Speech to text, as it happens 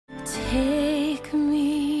Take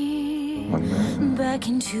me back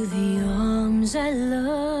into the arms I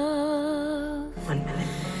love. 1 minute.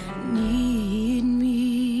 Need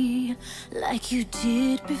me like you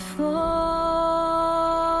did before.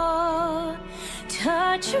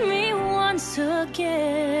 Touch me once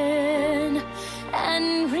again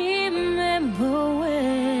and remember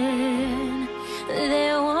when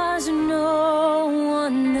there was no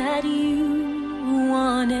one that you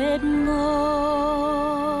wanted more.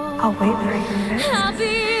 I'll wait for you. I'll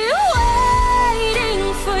be waiting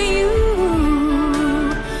for you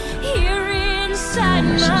here inside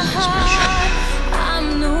my heart. I'm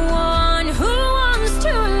the one who wants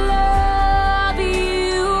to love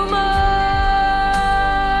you more.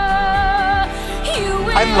 You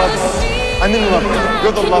will I love you. I'm in love with you.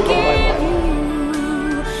 You're the love of my life.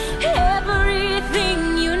 Everything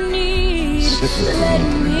you need. Let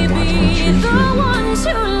me be the one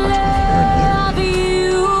to love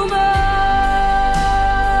you more.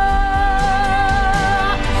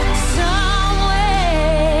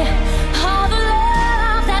 Somewhere, all the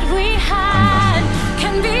love that we had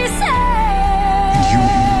can be saved. You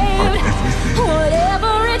are everything.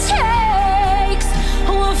 Whatever it takes,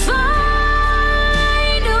 we'll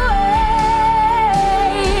find a way.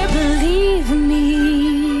 Believe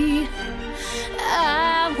me,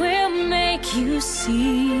 I will make you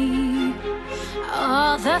see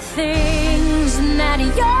all the things that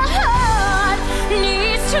your heart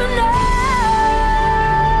needs to know.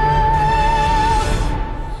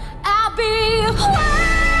 I'll be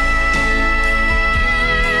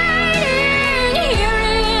waiting here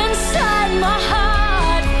inside my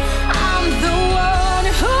heart. I'm the one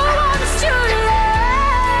who wants to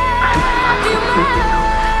love you more.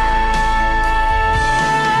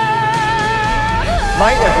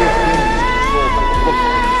 My everything is controlled by the look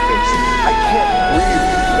on your face. I can't breathe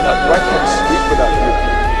without you. I can't sleep without you.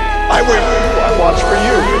 I wait for you. I watch for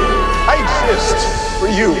you. I exist for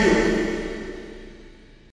you.